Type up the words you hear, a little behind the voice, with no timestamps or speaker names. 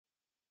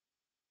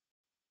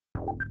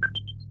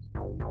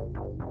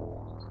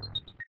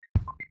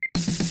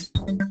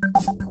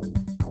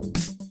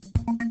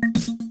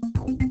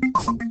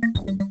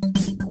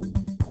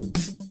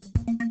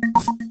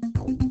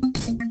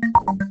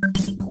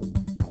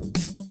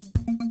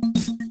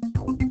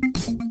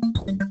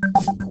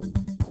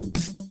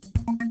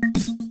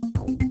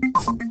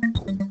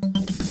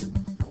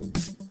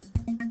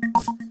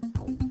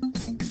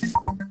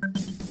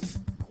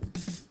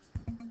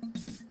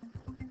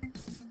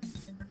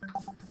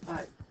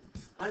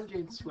I'm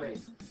James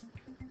Swain.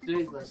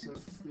 Today's lesson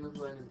we will be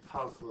learning the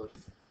power chord,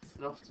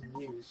 an often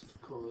used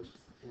chord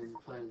in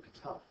playing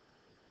guitar.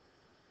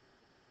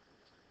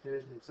 Here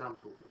is an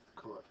example of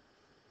the chord.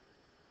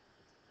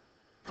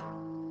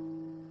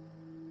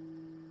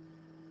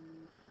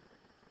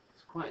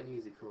 It's quite an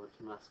easy chord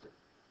to master.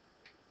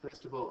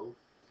 First of all,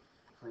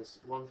 place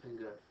one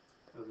finger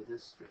over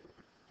this string.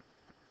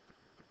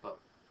 Well,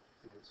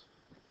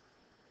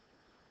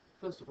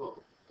 first of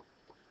all,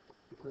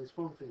 you place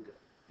one finger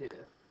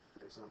here,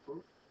 for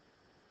example,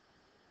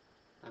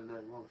 and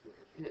then one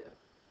finger here,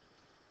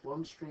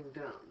 one string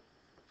down,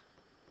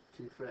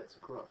 2 frets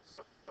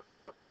across.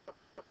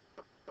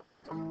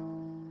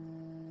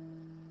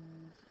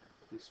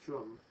 We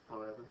strum,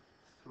 however,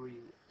 3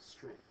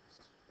 strings.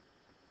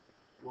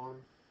 1,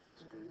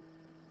 2,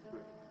 3.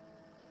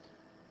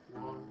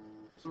 1,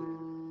 2,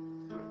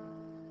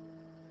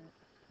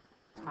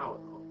 3. Power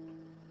chord.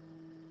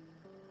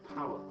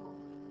 Power chord.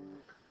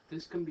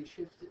 This can be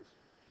shifted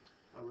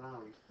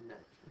around the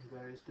neck in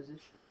various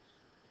positions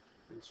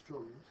and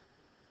strummed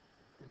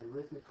in a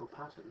rhythmical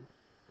pattern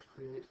to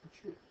create a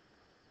tune.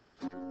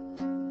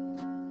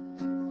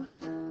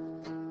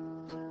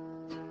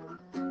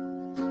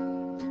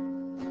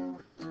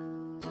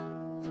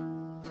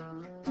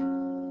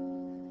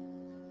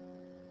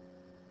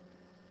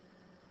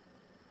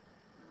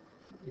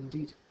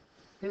 Indeed,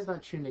 here's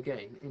that tune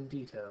again in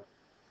detail.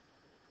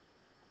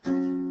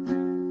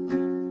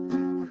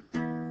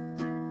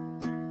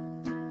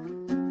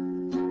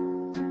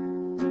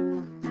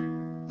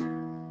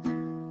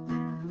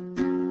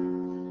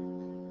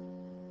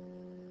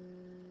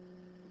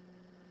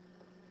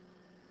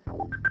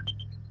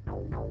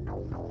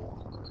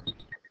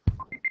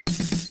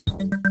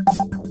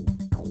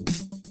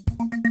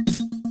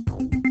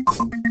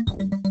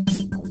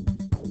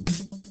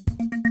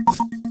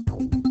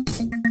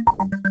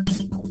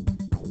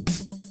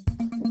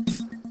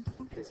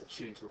 Here's a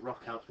tune to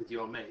rock out with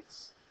your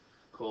mates,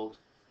 called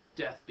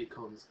Death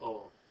Becomes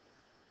All.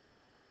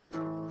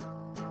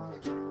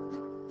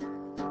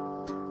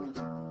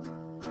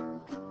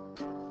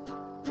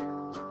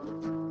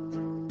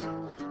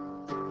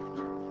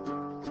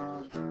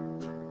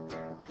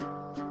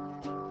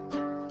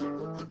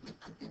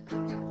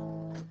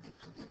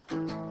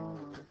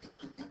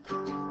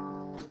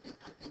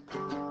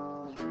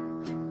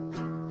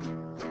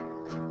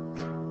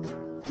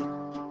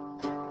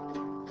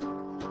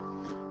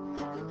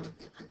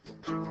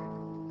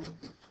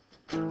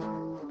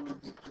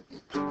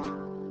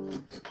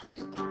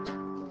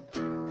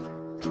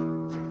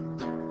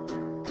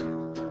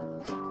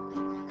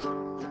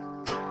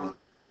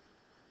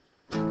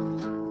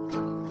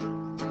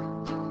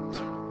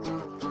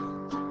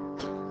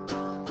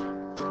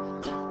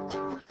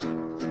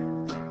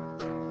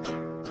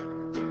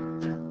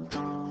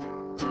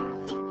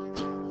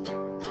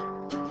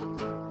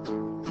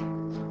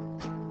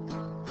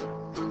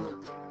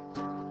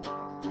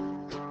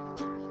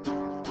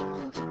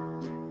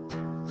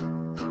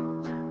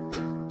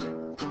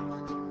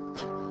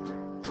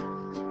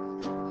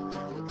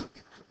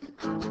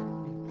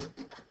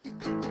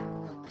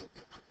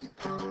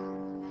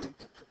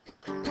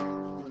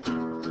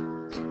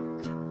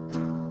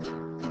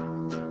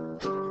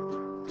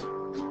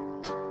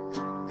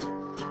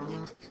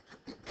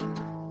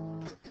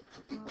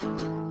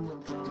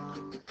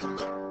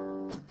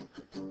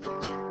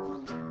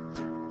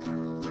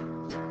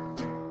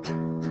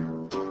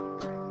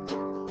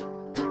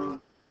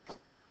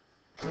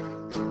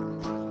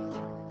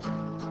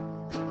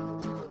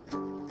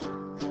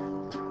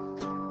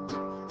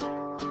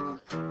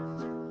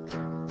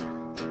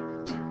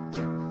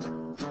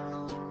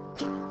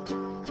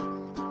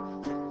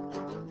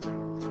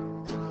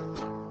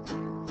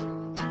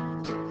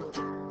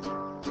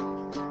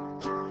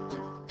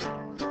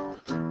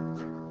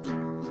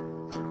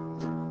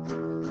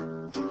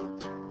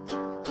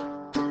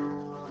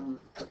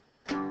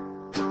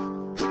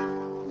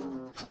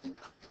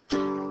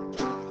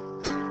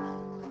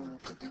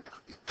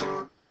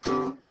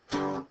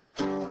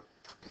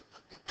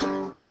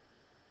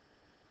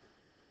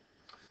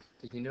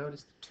 Did you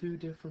notice the 2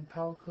 different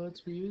power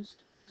chords we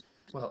used?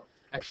 Well,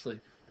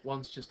 actually,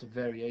 one's just a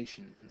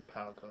variation in the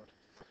power chord.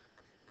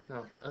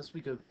 Now, as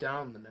we go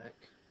down the neck,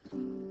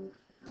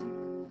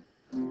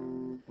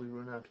 we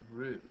run out of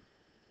room,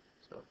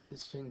 so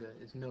this finger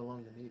is no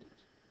longer needed.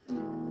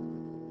 And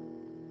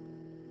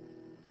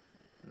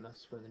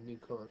that's where the new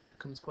chord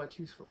becomes quite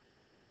useful.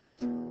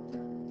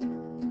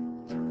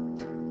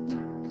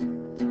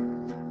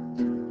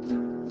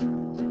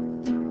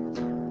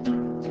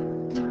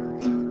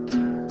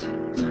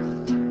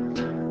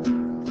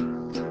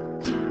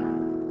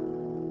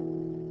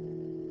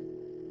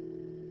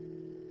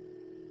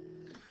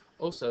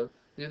 Also,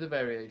 the other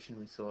variation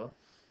we saw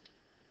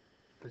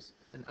was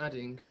an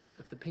adding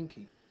of the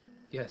pinky.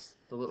 Yes,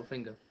 the little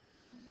finger.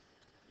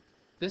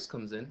 This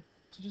comes in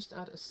to just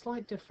add a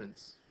slight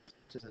difference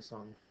to the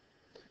song.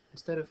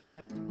 Instead of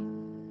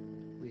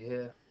we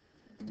hear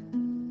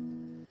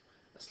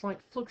a slight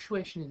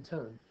fluctuation in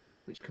tone,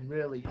 which can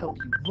really help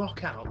you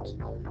rock out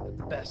at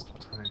the best of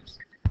times.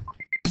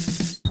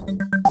 And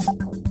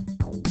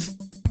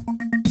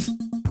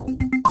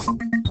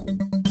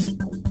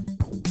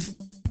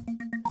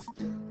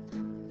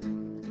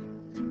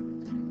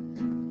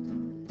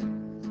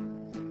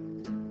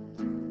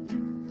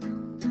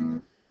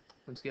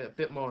to get a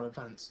bit more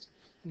advanced,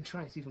 you can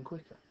try it even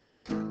quicker.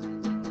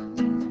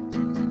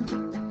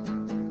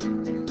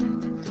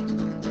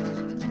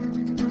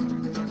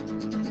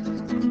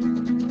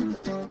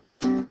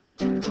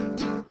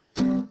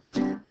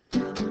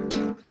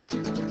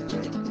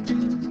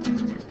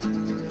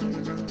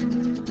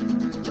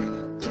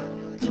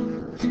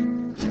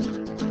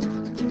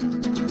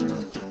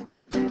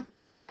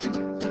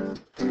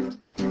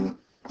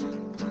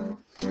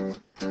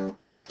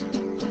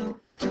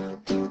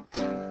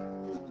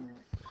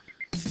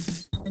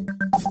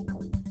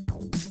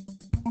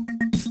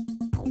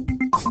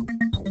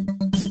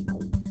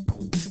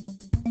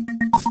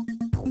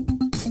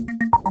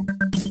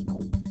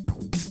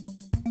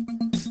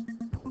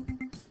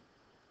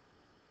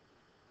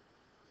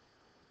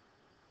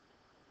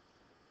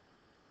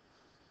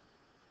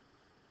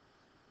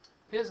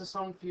 Here's a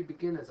song for you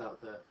beginners out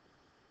there.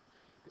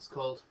 It's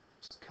called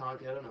Just Can't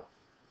Get Enough.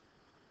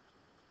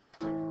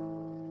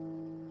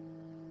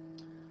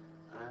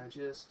 I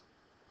just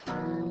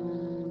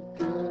can't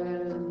get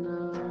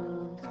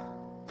enough.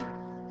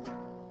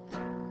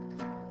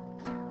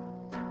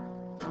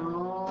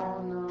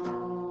 Oh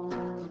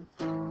no.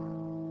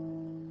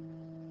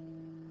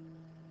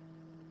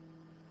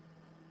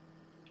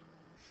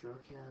 Sure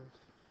can't.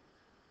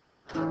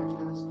 I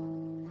just